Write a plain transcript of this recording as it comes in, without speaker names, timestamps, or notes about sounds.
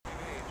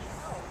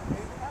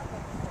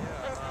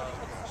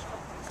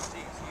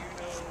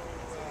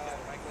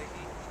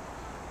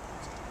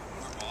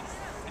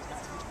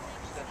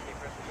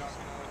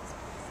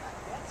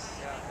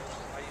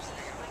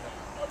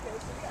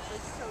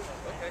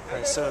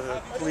So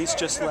the police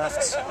just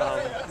left.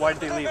 Why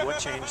did they leave? What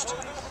changed?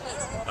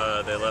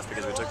 They left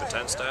because we took the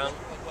tents down,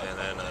 and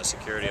then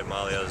security at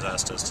Malio's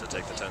asked us to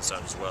take the tents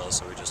down as well,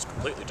 so we just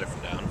completely took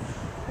them down.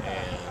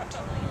 And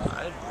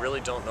I really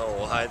don't know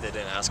why they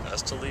didn't ask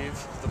us to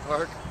leave the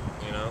park.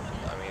 You know,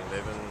 I mean,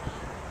 they've been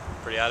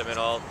pretty adamant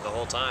the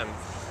whole time.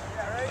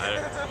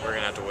 We're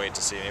gonna have to wait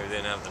to see. Maybe they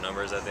didn't have the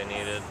numbers that they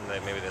needed.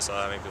 Maybe they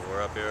saw how many people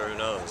were up here. Who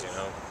knows? You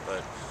know,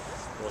 but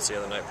we'll see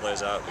how the night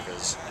plays out,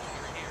 because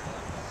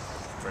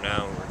for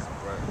now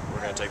we're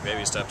going to take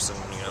baby steps, and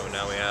you know,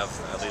 now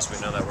at least we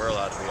know that we're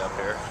allowed to be up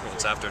here.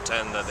 It's after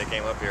 10 that they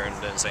came up here and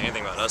didn't say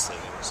anything about us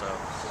leaving, so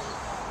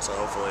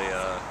hopefully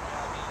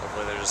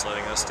they're just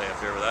letting us stay up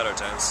here without our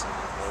tents, and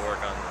we'll work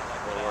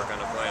on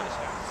a plan.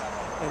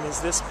 And is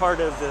this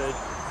part of the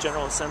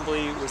General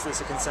Assembly? Was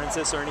this a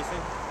consensus or anything?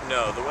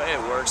 No, the way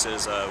it works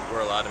is we're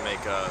allowed to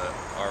make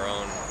our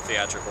own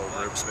theatrical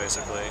groups,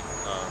 basically.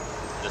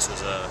 This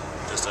was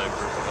just a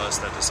group of us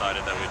that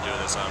decided that we'd do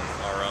this on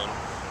our own.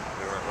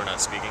 We're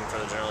not speaking for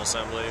the General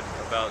Assembly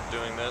about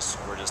doing this.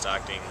 We're just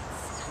acting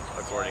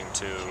according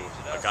to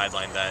a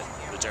guideline that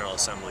the General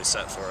Assembly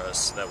set for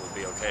us that would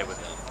be okay with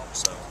them.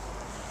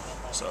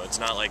 So it's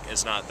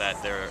not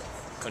that they're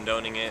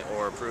condoning it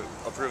or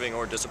approving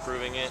or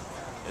disapproving it.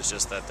 It's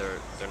just that they're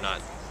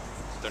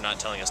not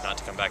telling us not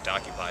to come back to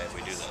Occupy if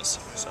we do this.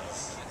 So.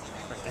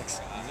 Thanks.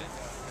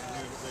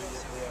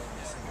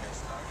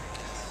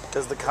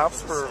 Because the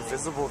cops were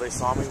visible, they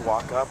saw me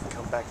walk up and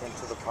come back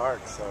into the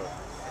park, so